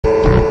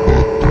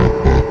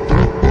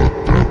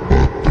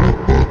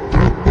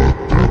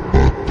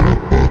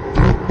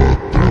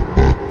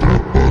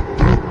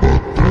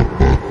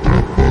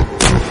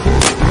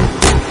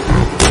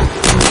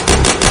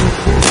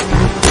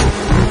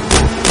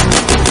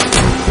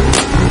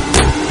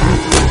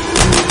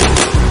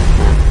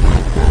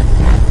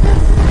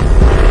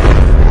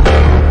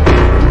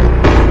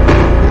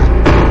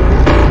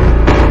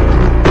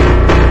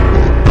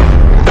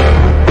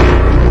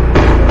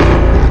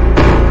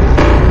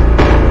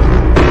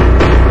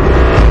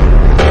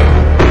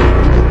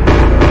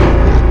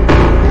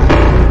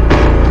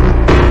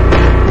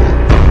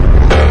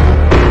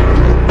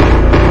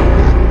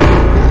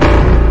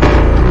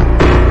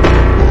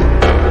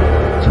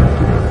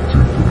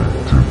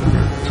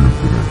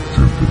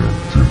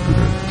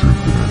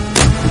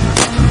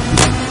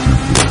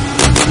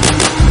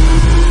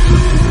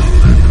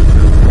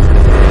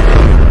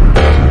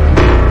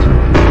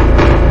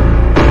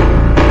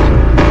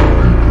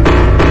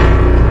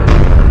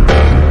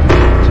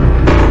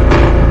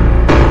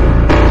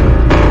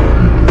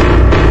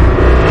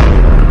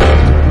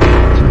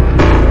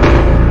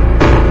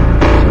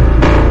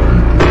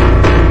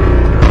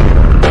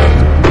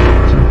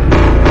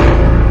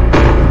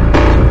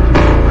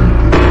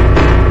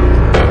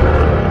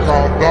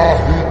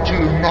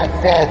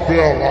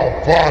favela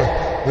vai,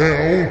 é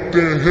um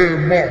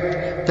terremoto.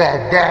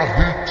 Cada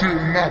hit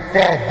na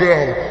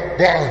favela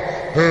vai,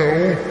 é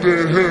um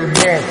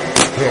terremoto.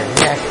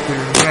 Ela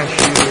tem a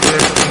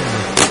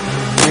xerequinha,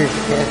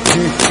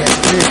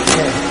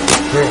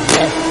 ela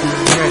tem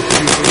a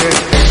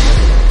xerequinha.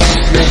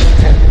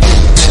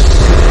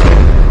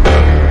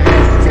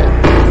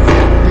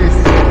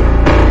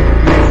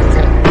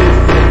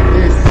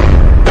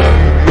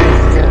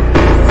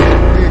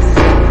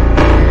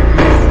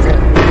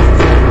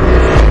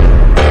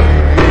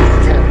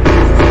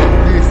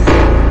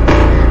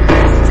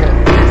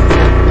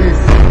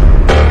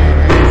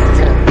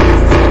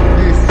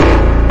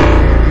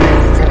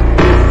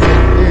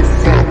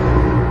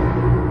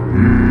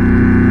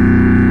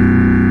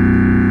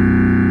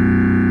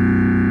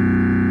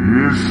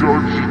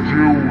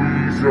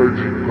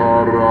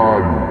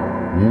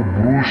 O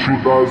bruxo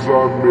das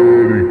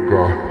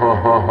Américas,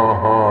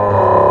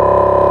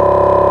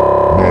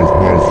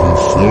 mas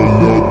esse é o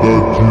Léo da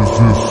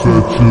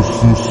 17,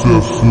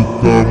 sucesso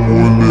da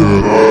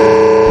mulherada.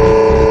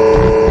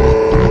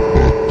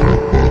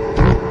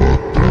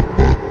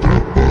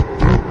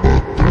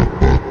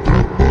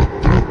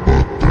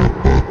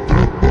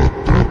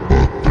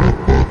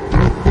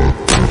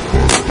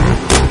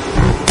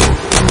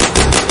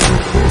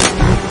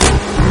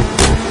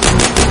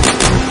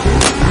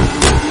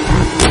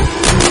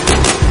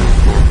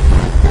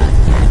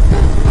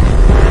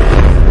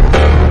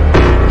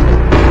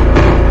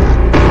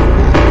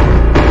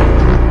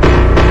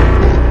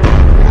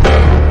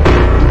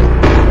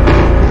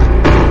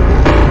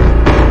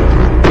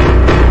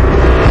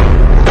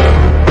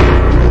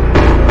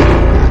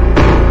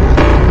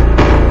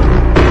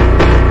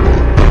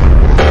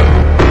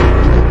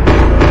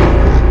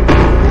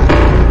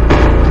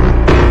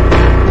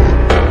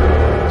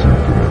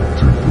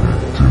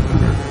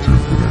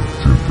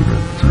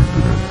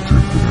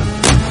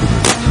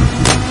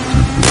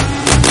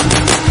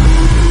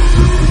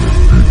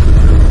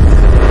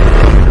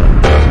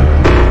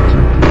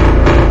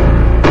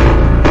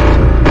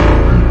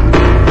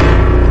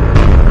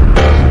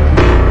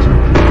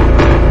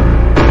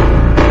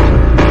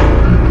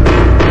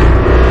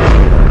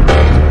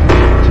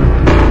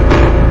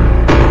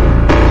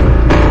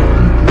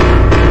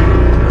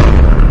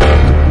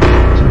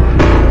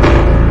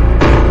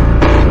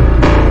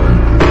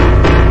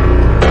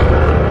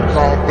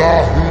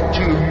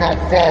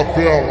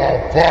 Favela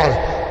vai,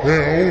 é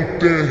um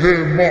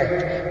terremoto.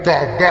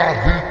 Cada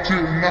hit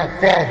na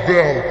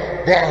favela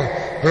vai,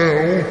 é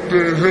um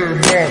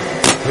terremoto.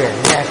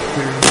 Ela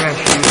tem a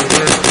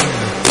xerequinha,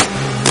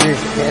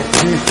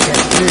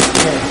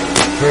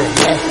 ela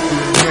tem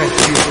a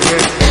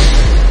xerequinha.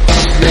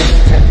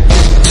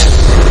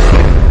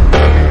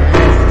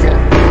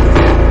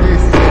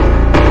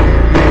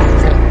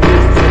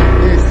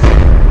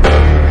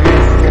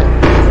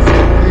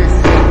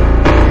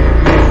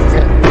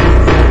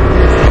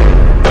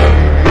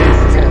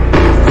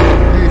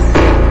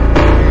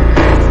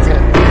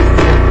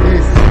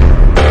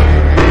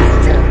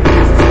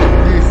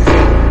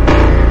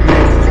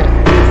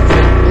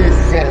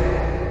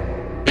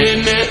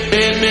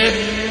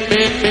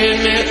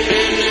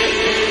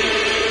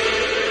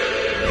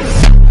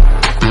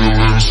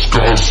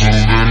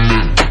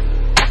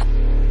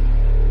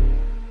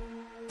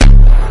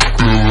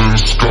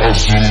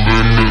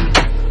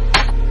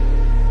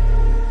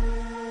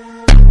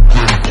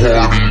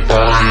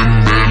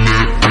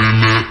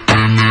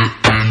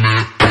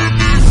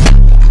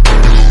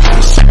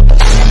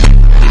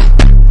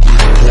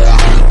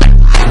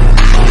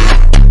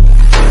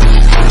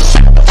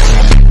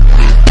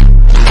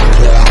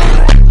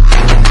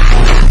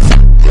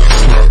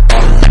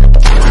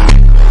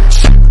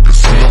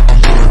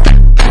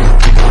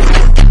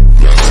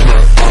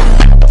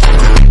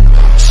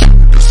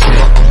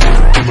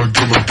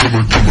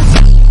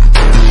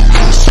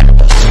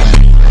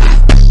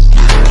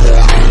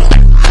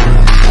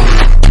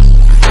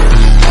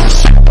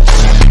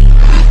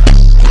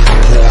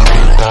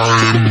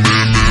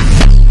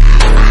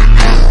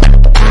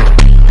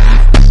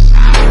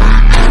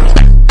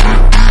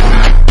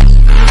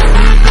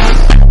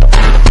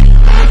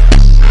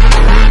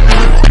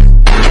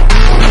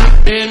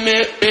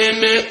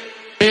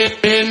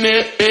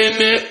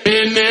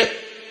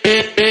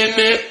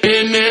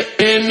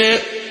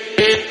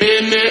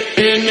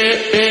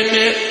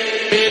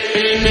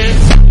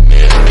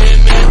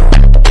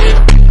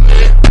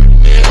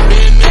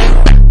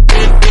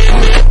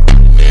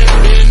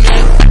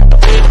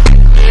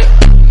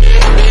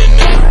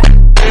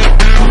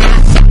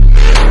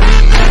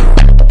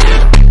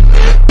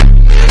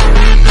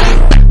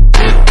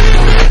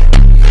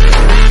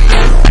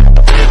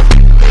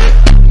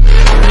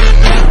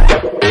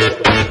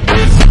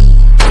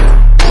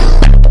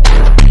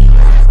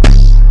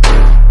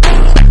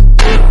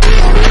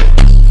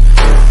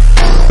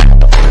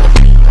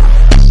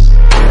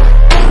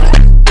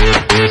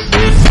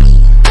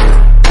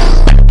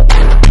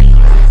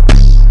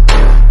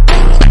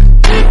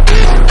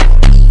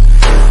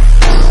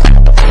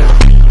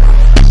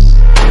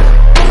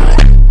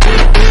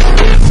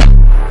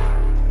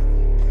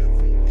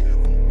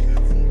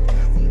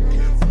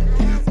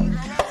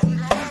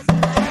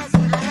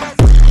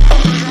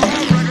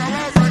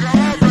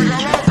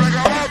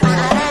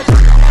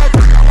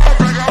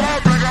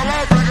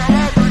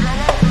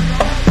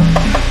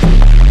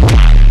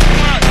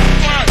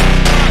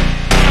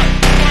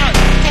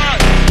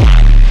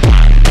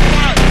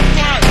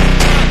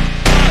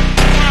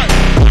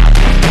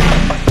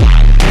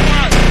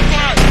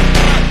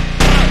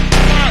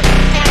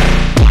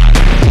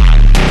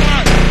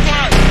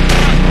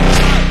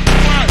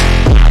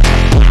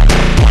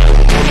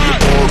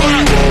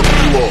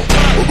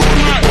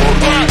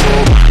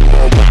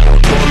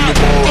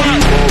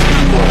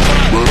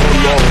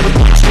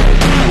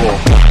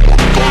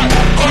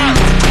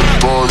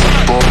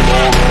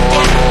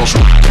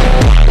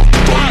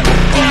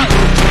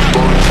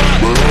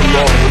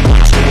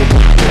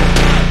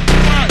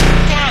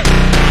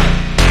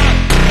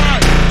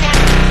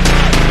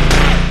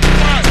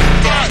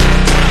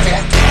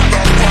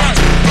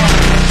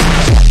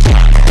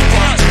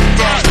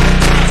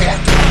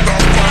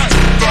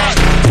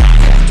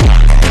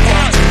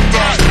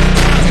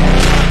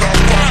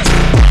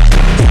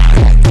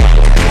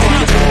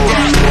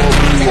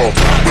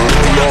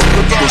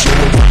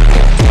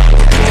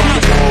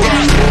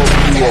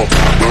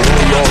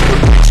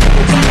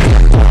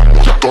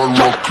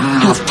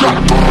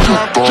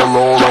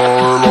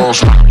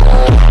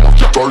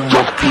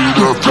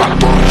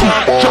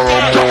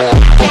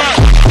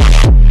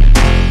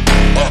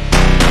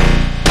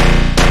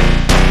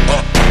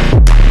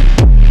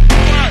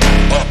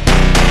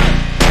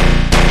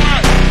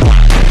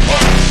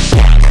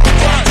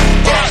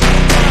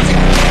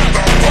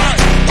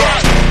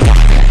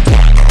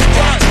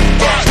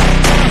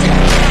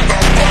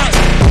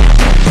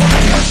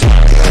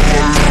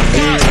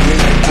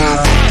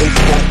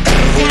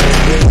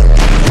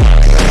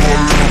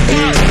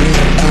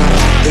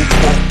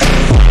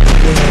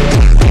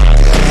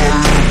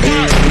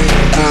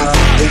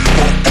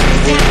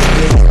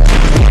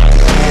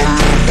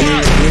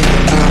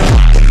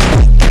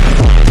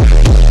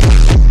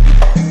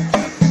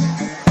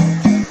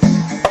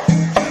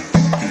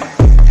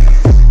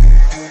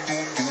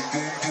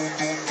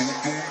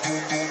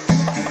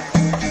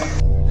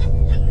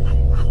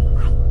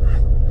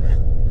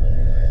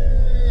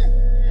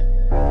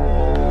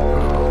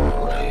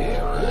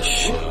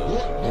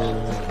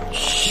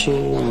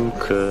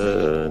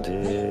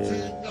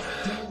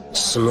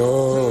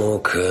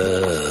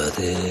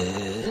 Smokade,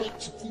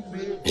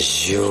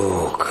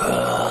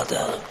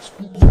 jogada.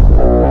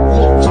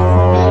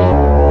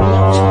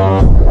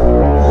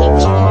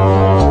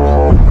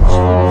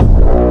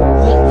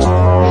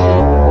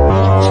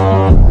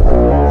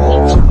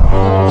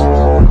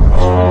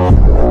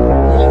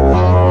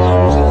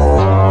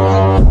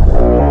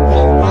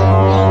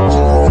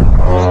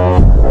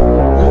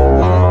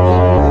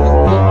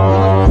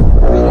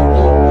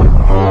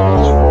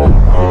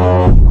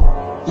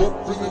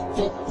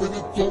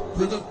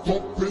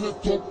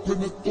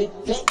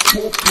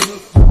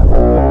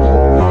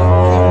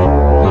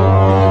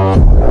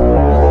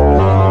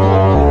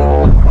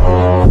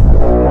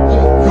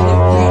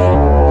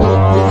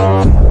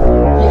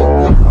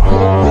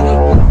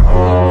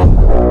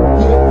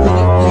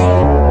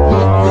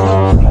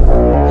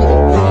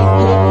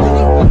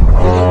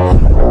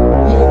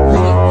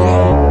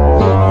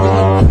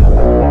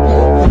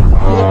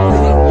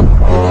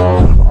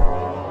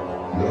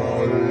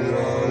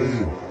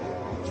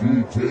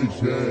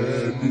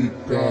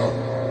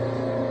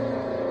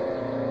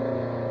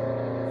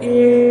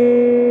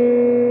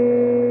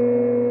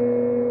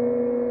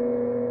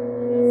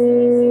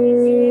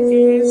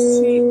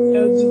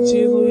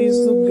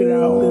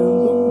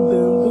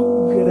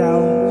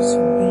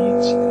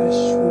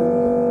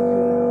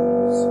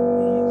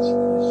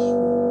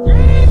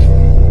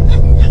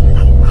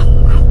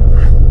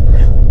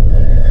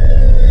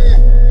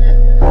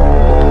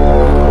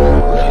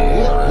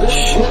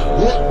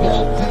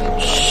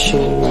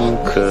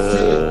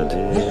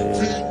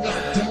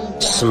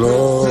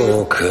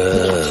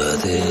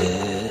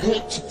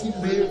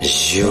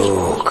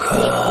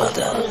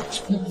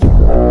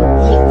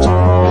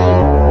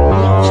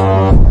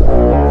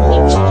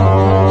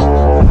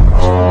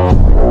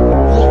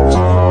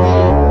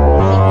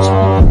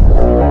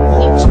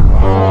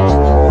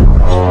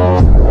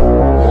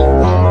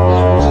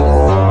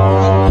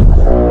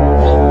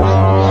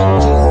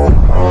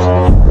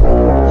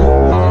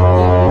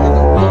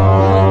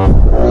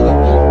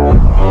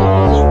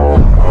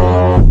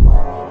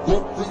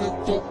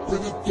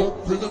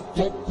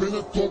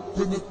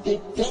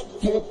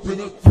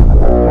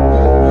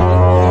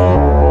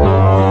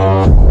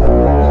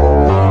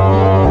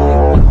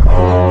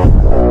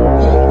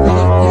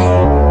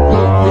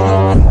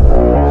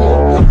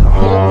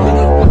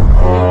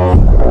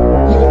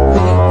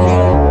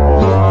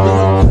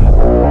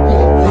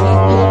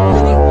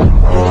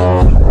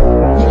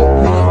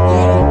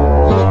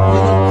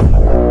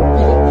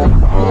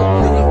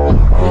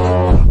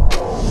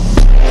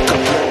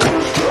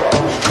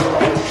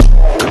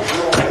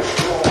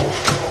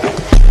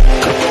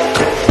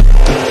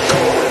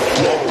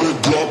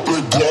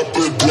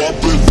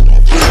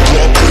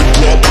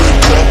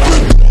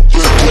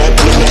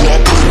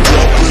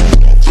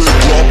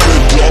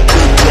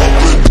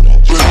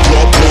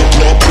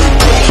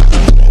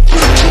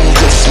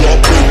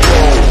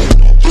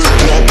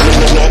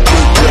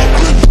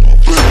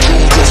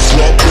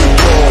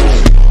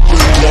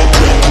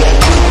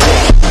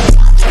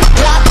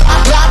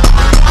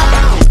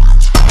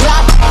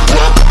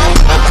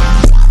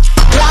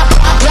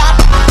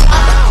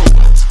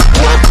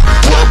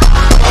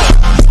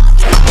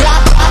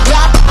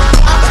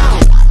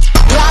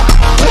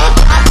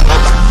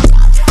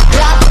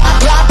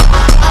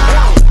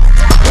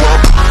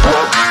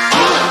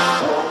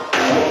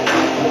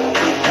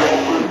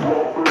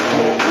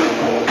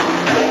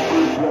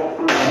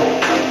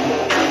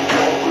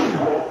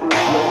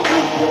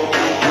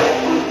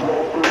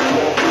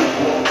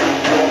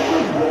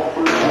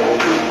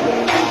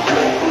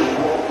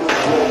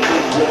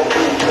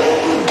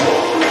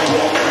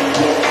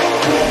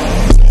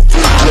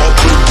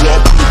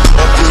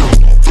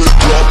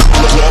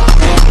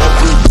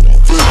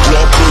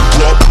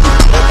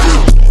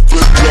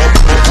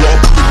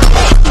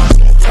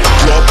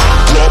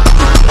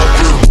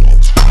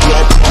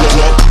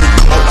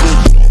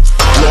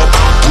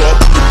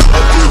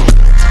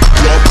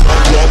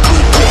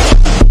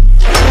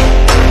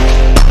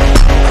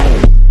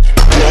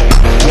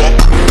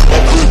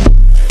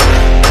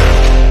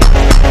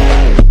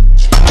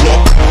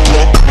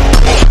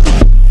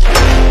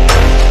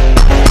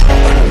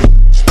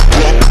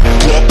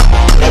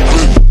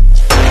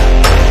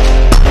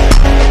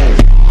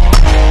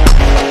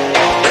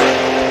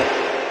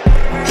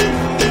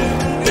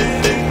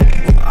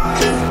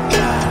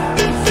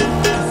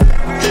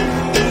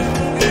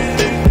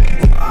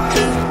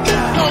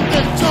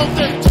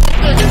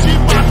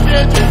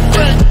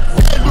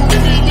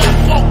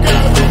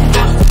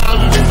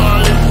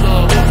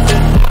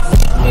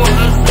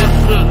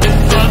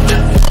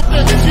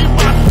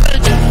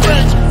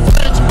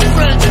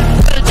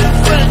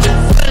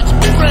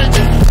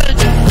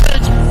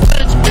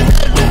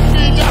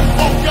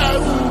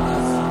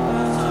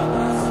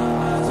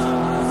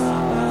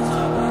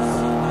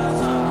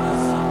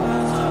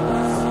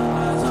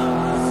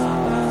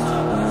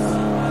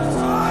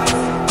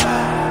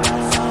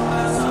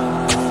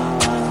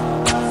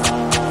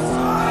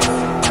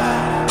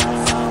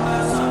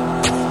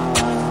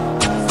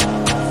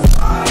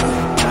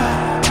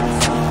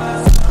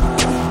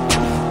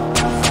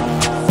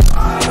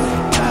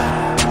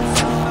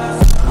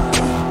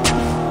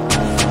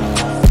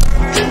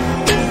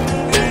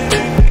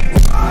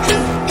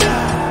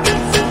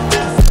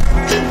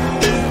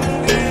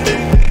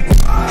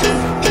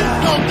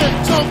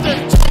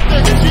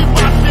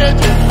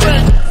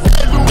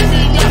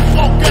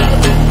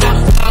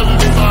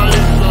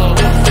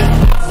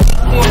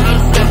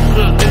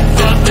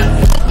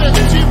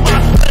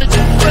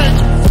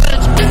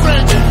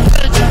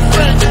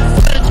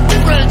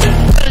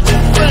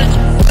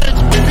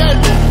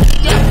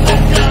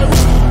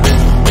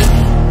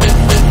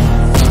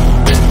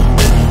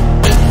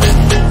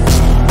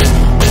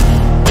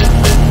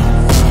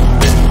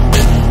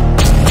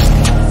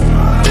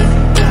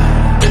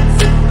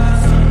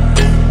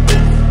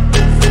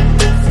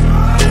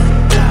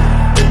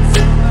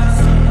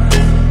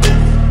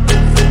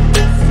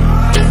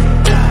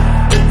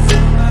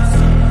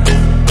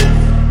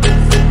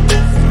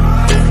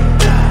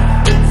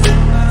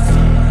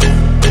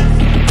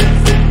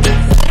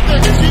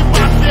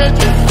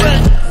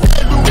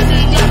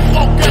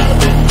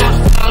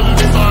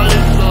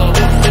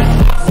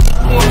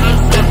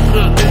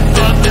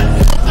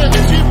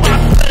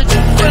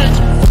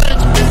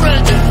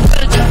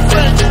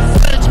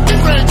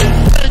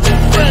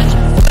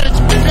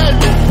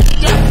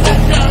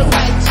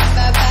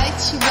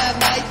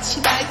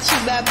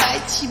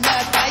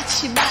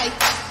 bate,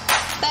 bate.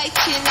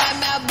 Bate na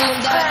minha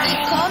bunda, me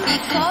come,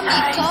 come,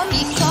 come,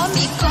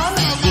 come,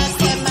 come,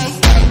 até mais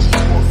tarde.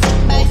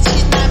 Bate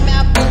na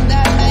minha bunda,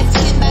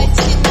 bate,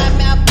 bate na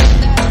minha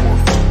bunda.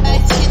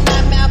 Bate na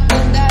minha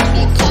bunda,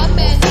 me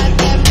come,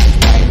 até mais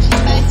tarde.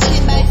 Bate,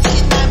 bate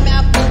na minha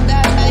bunda,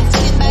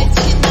 bate,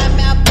 bate na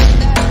minha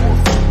bunda.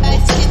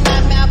 Bate na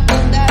minha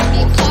bunda,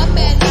 me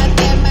come,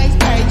 até mais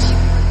tarde.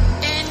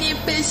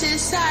 NPC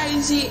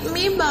size,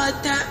 me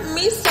bota,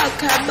 me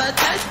soca,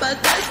 bota,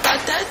 bota,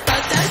 bota,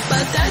 bota,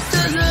 bota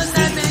tudo na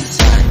minha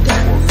chata.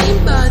 Me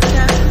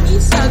bota, me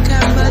soca,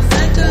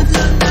 bota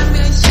tudo na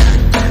minha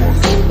chata.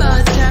 Me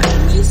bota,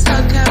 me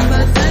soca,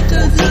 bota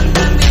tudo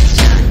na minha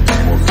chata.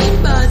 Me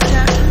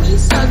bota, me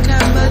soca,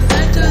 bota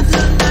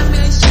tudo na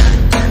minha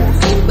chata.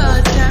 Me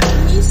bota,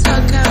 me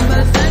soca,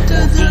 bota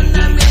tudo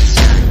na minha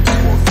chata.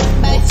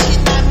 Bate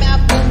na minha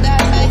bunda,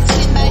 bate,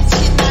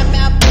 bate na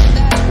minha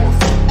bunda.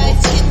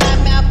 Bate na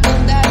minha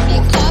bunda, me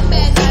come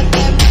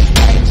até mais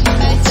tarde.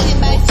 Bate,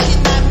 bate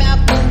na minha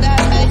bunda,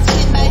 bate,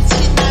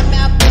 bate na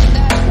minha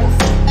bunda.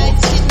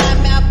 Bate na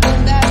minha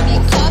bunda, me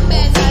come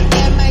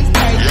até mais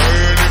tarde. E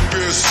a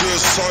NPC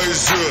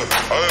size,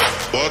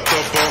 bota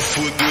pra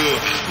fuder,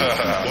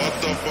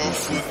 bota pra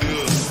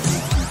fuder,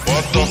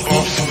 bota pra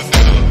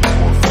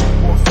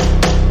fuder.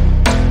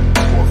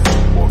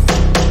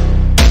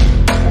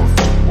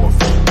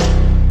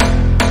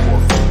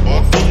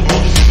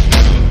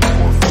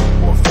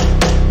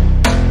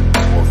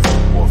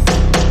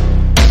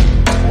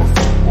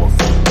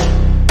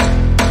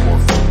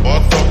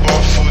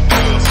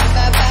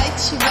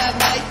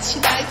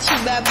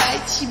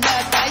 Bate,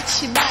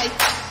 bate,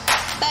 bate.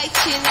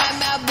 Bate na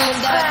minha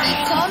bunda, me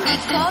come,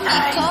 come,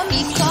 come,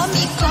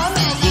 come,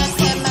 come,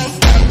 até mais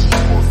tarde.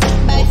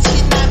 Bate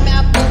na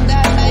minha bunda,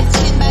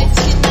 bate,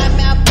 bate na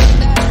minha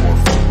bunda.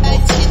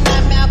 Bate na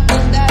minha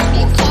bunda,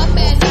 me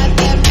come,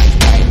 até mais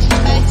tarde.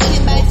 Bate,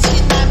 bate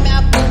na minha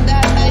bunda,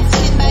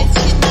 bate,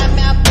 bate na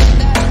minha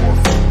bunda.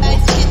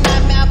 Bate na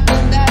minha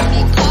bunda,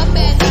 me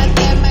come,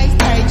 até mais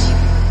tarde.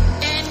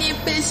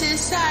 NPC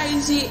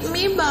size,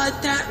 me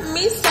bota,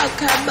 me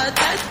soca,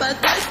 bota,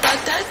 bota,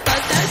 bota,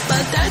 bota,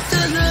 bota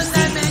tudo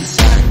na minha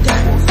chata.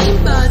 Me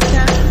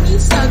bota, me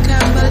soca,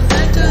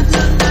 bota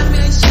tudo na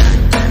minha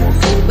chata.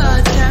 Me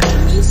bota,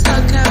 me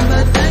soca,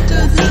 bota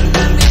tudo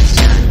na minha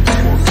chata.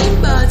 Me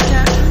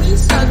bota, me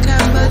soca,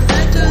 bota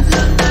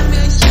tudo na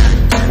minha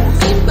chata.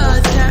 Me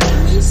bota,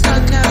 me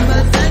soca,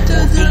 bota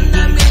tudo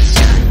na minha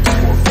chata.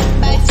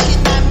 Bate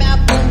na minha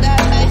bunda,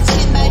 bate,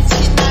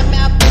 bate na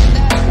minha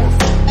bunda.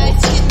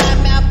 Bate na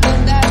minha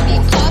bunda, me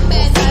come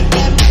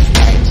até mais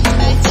tarde.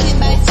 Bate,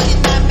 bate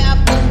na minha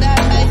bunda,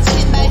 bate,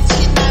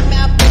 bate na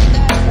minha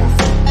bunda.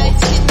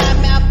 Bate na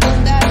minha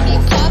bunda, me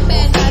come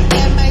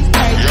até mais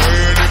tarde. E a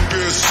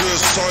NPC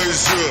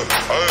size,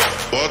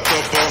 bota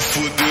pra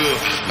fuder,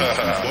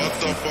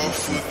 bota pra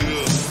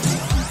fuder,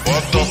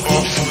 bota pra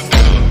fuder.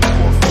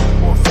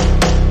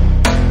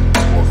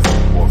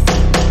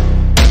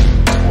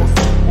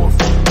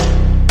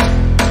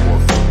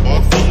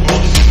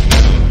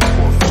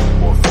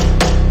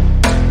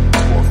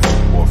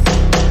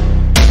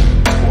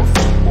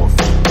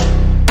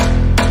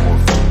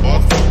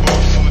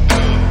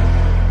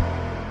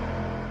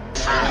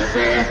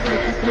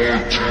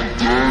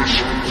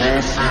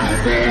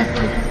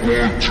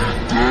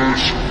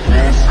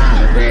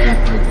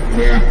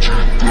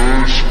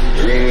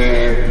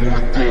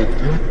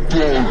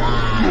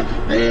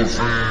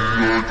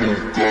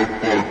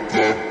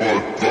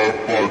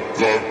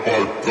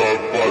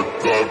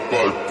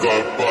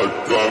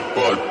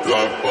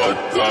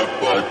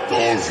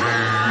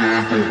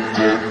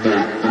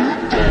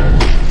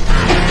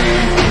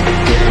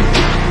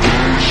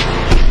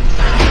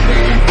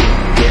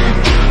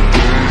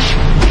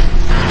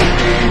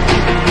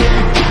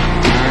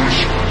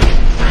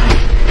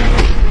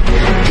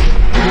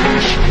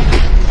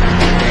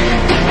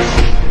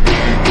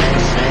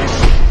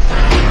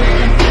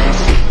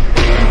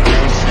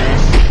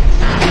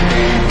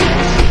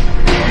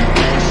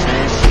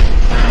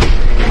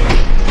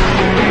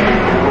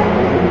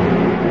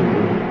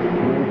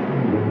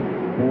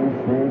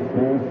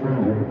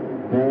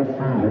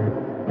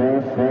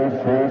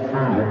 Favela,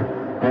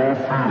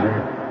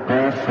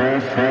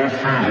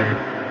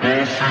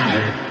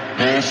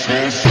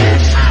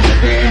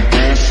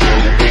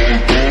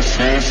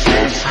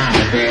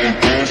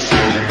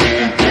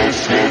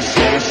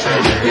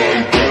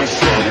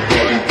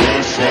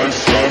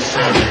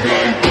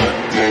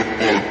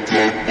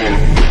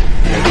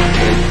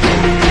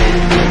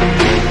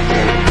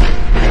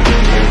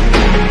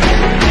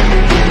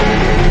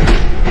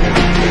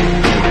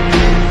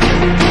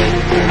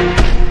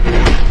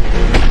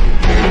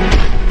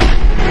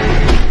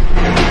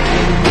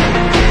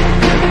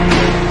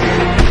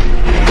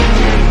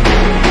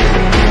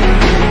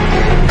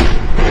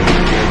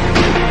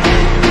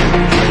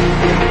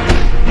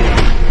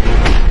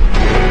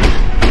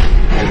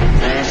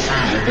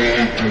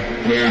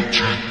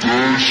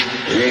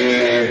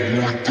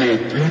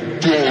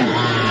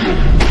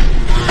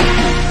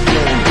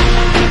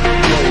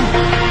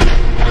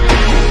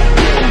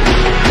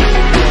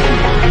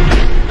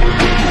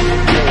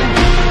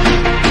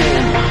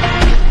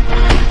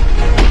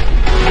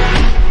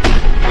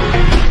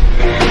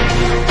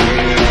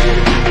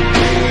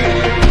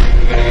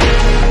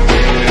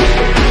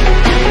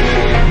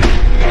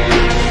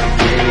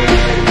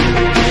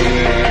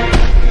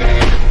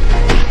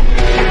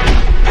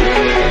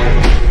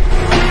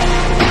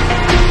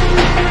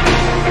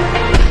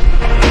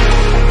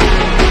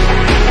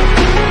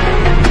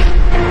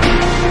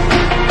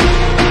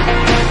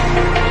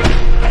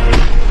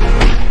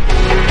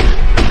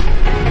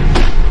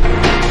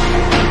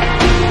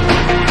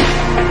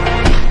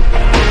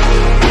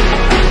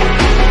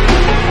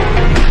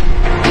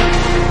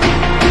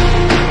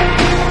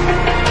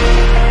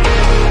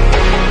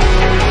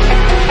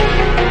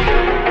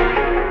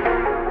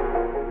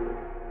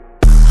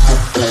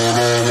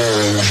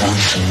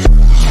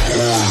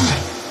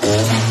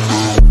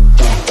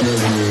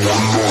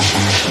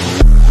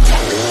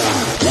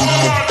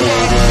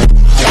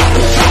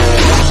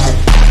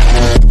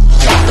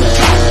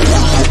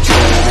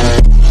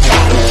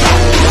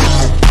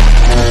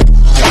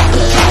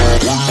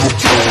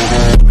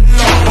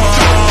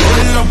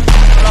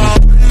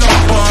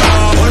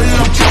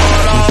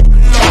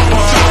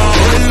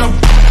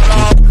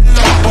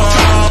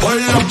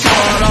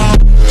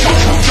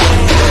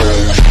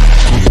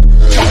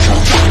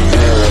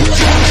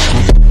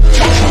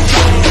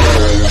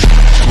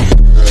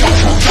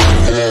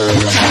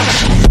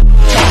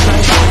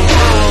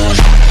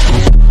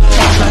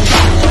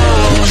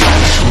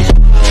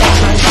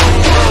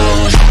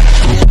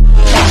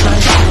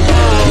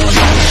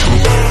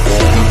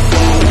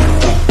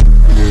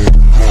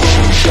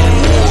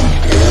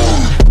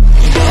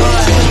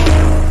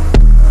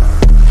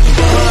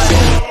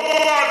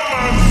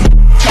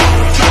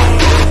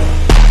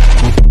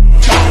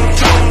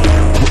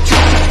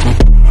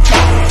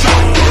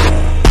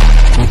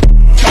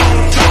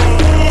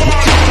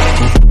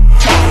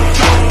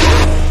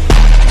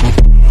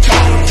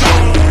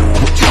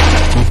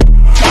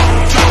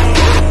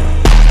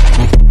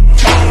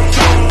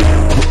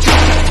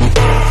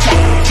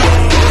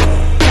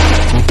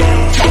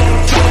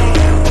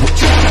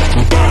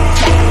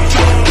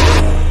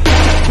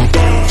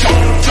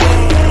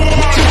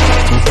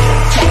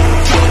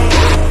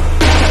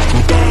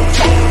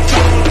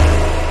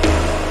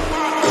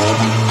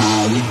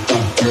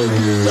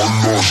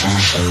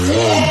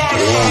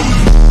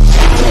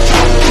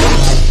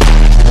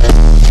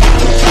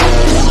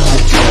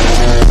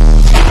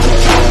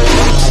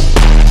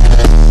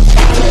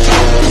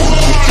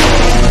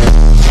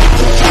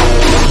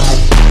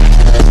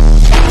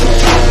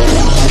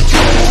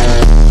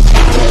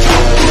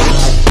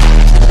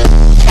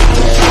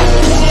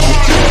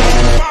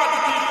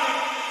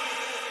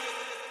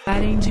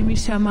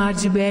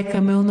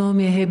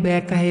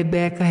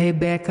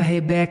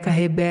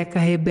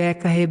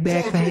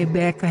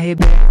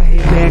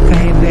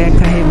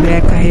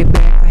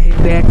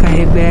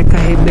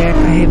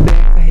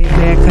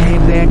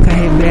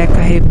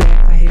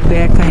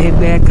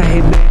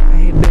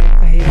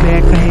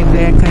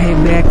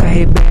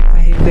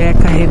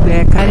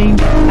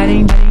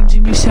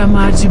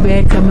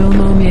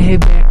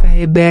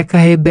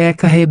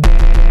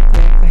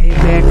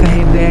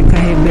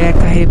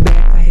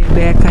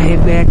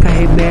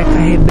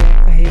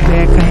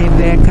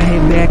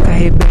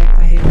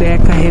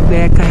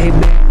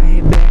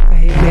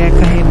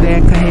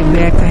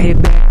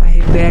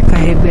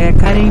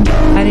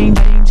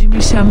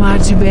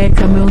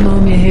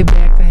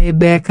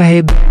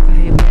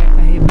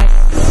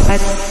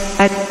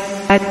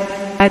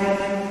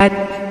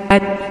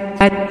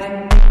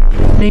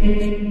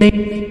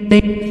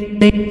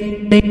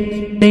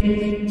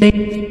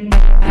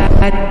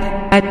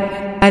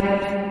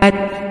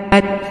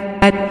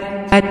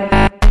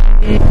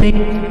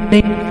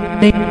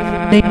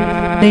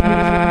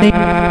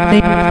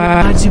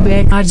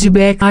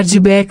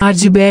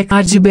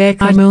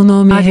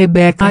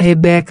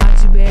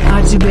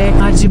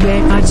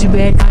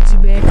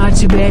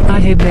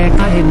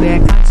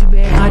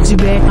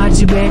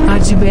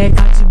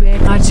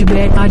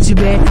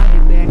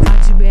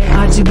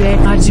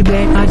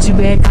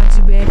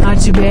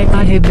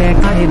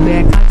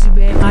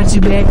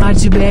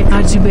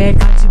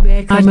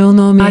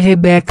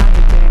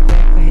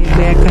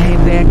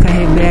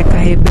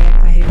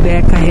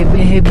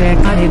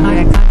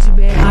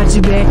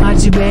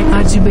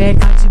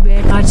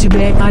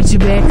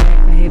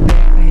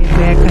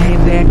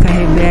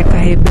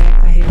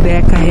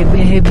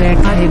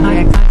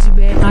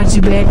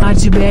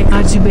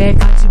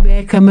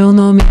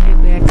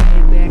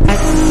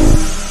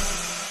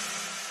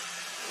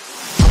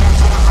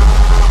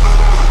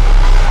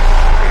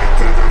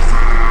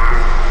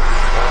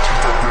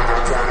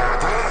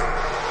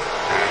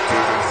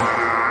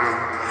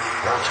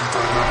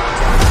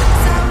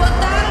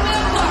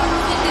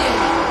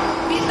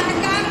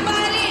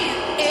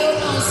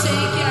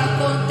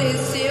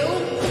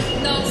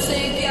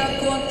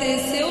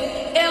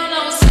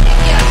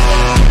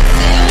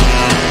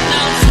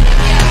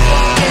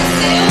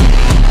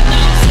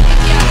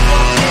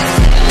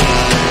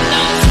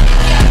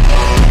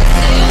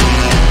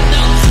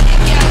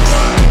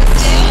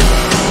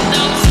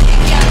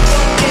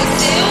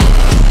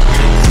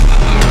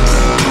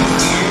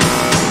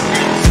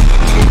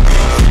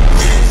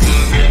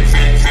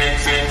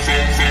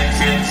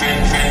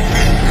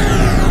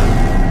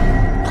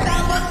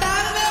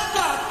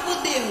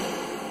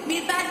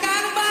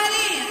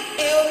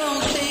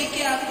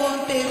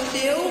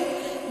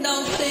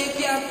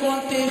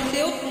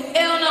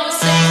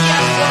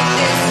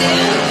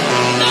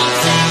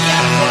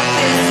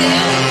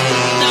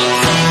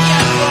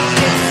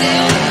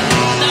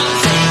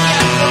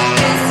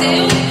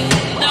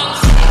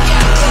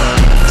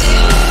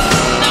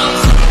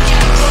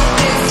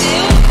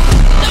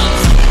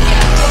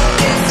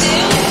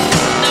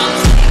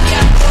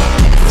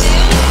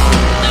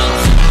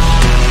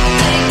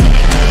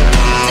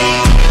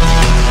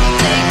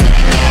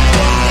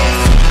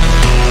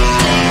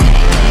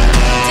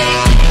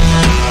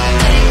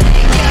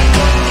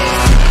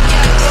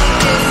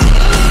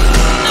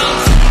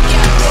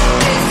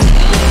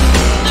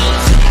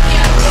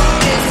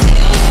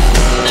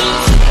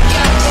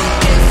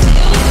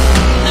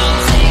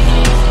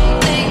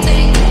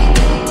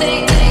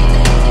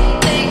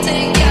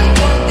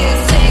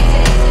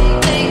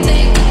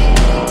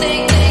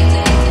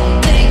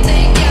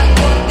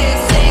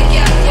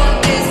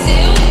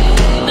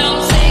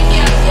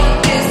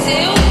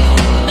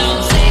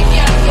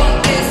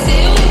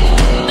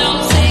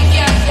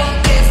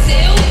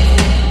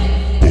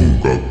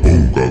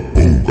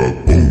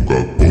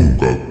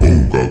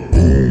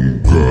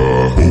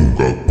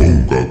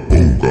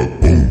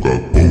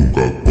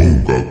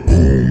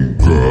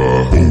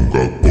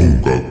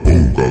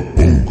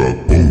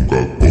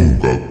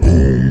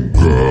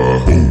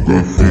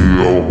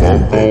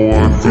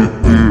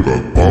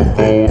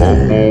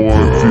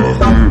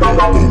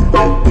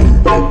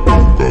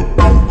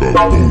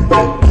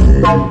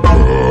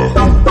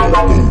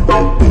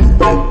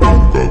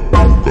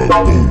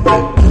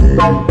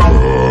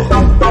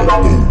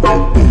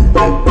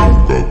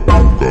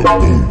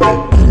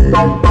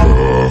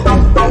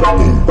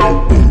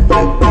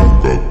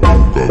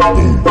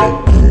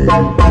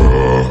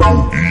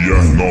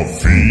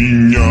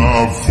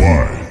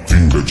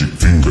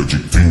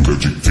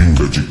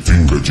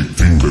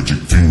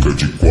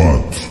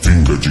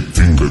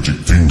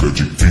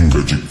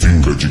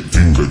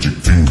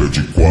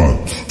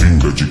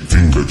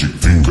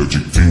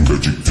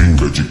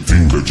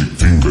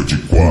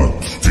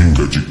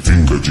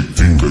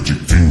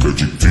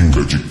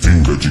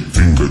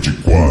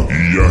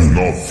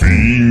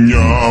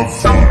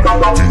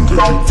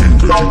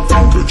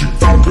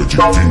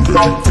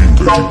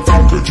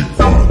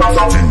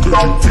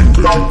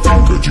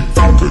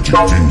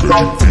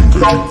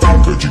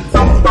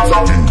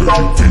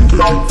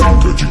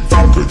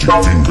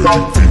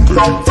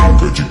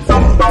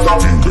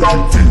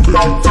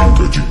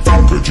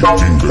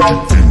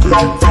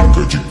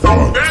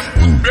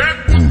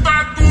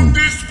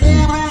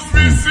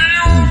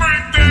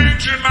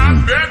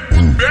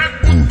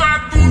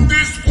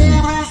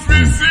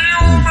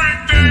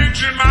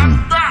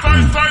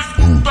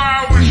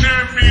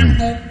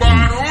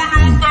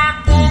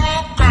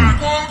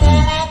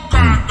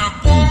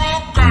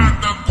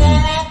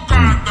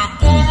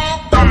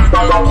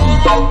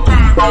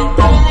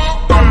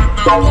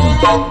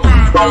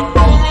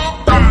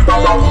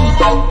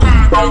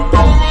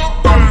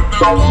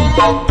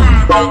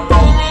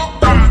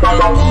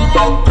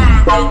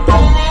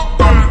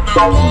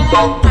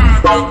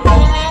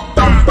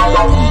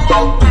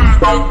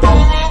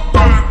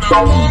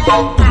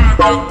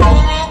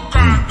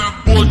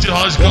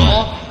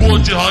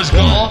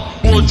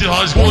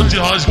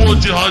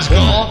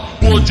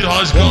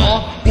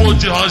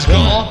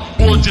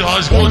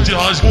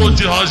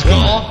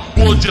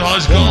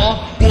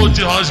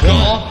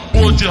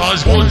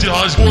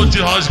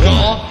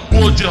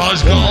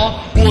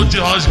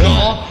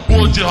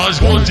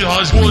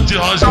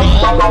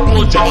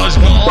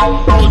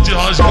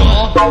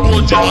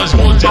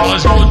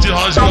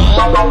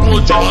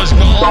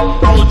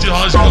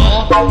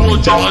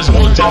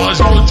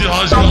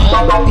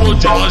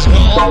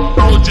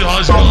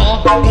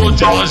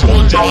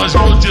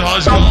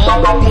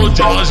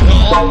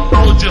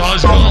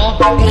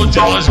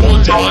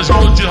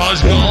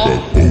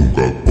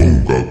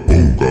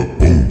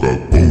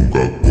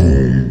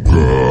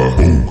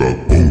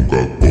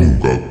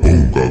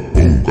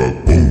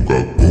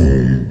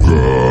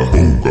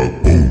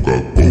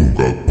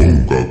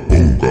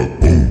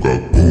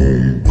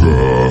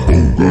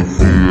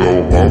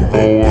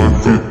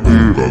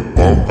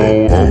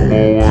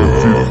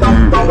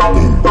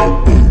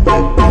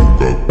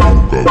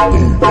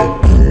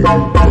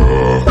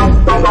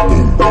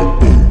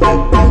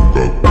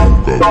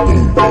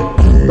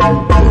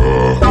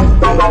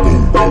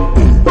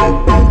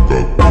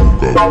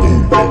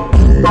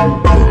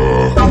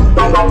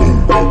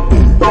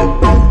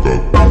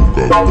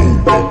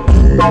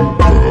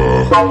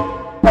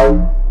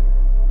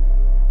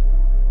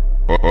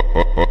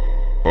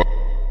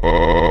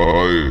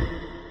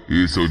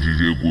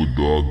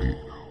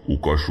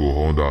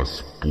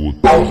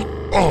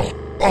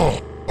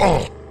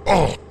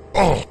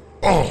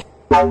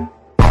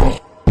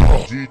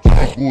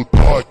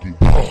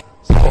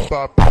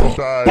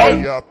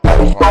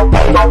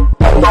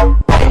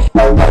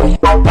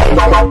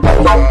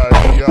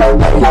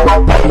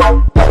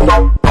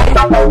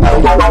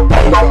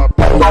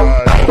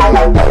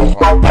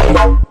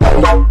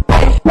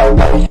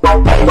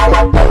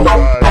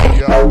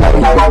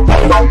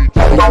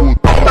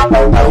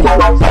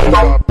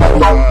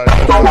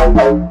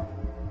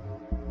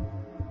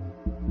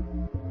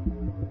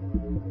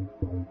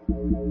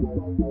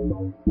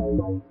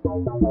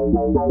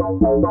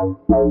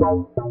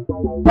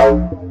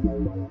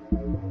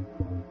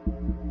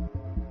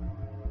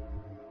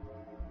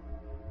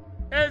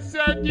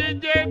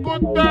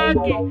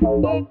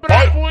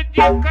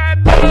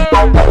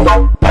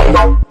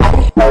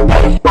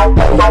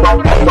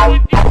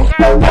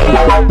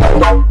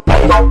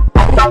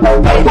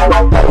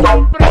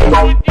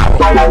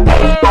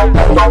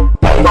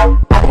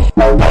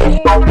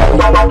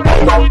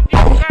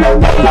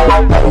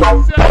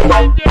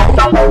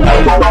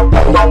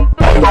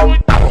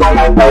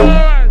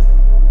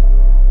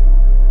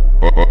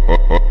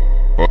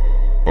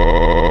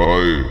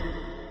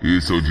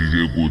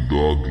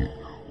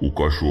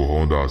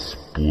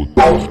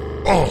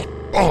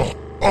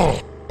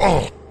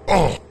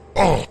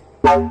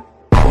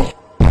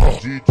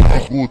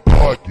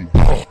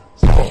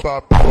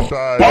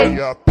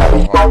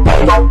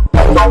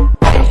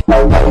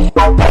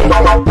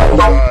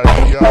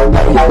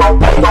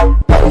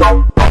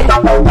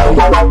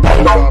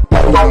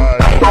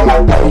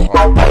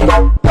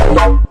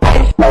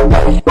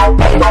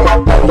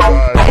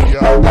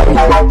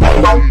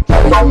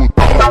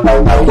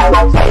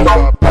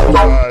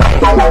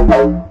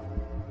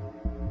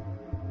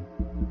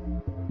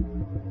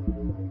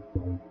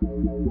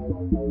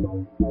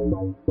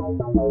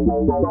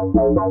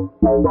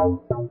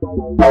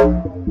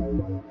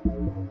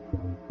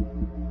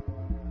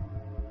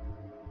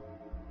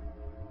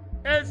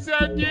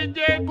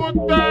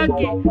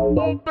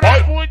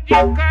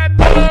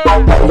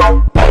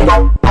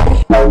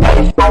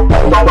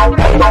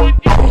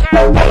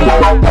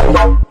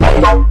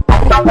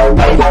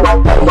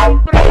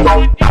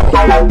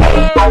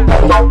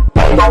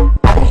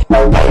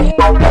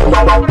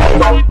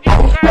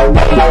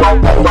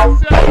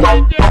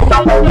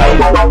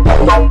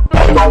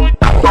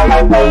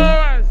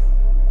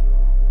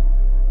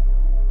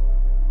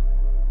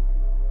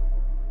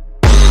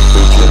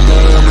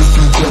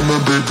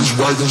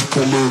 seconds,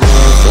 pull it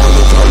off. I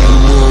love how you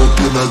look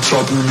in that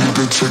top, you need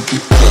to take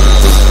it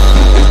off.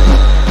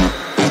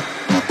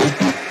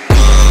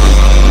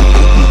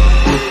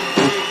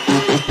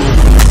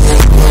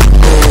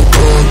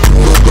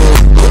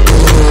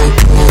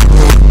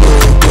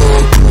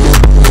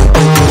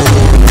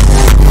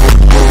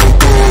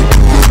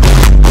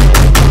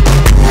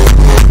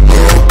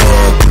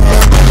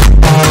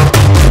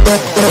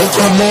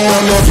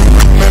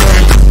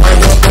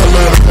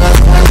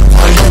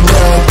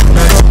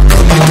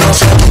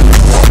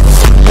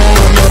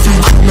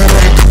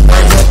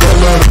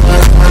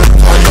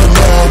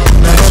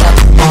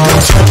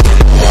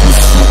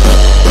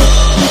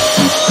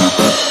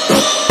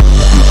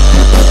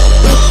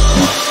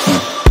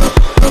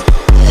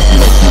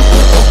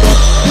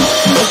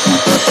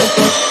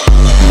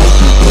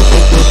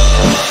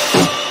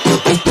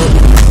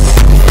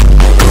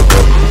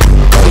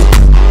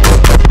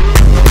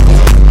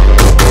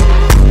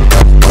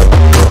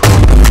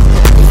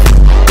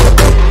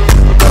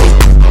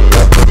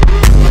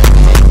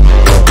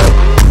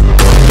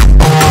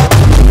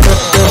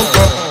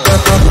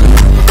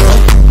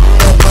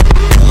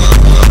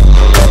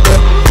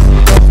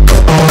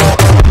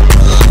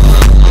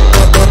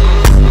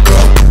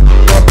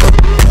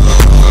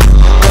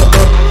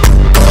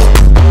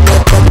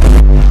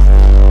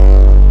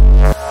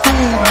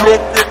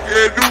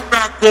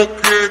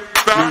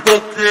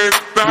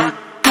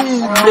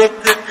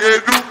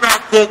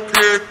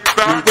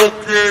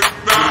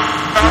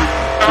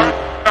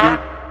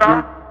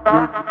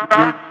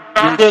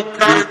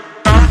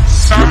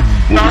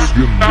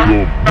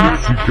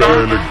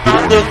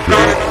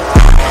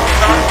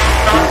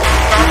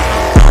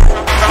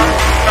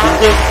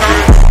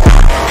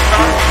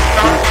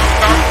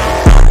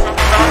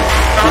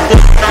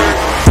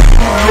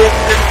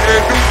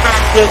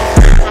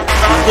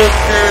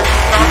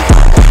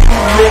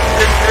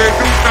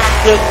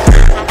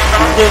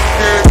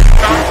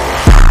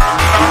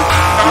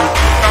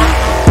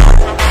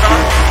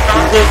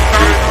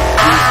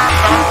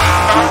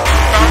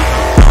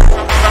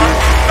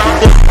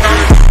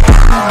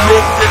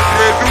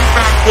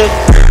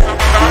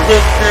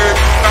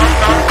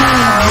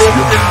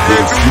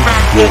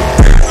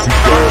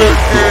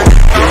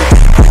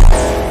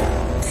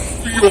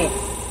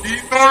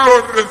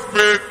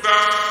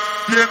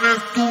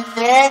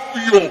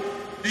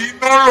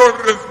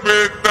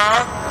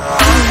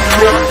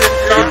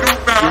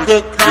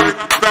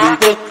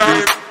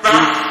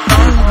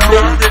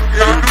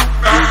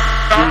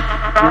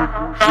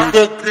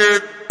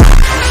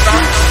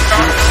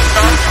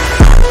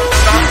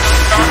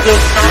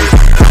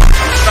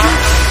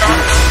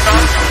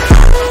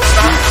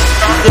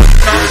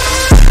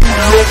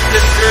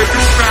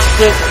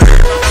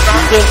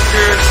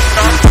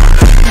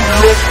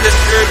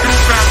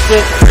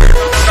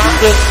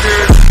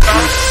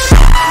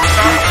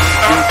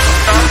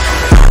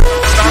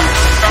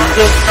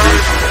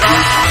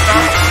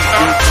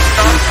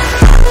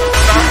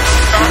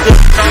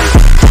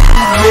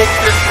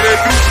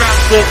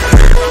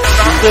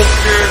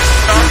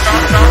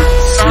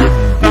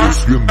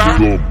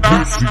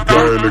 Música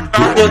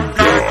electrónica.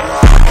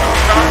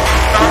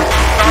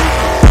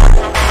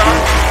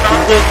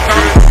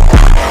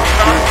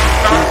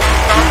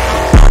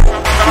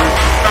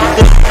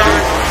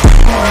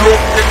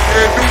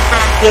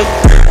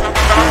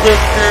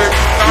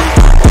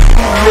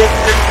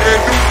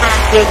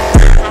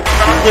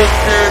 Lo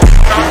que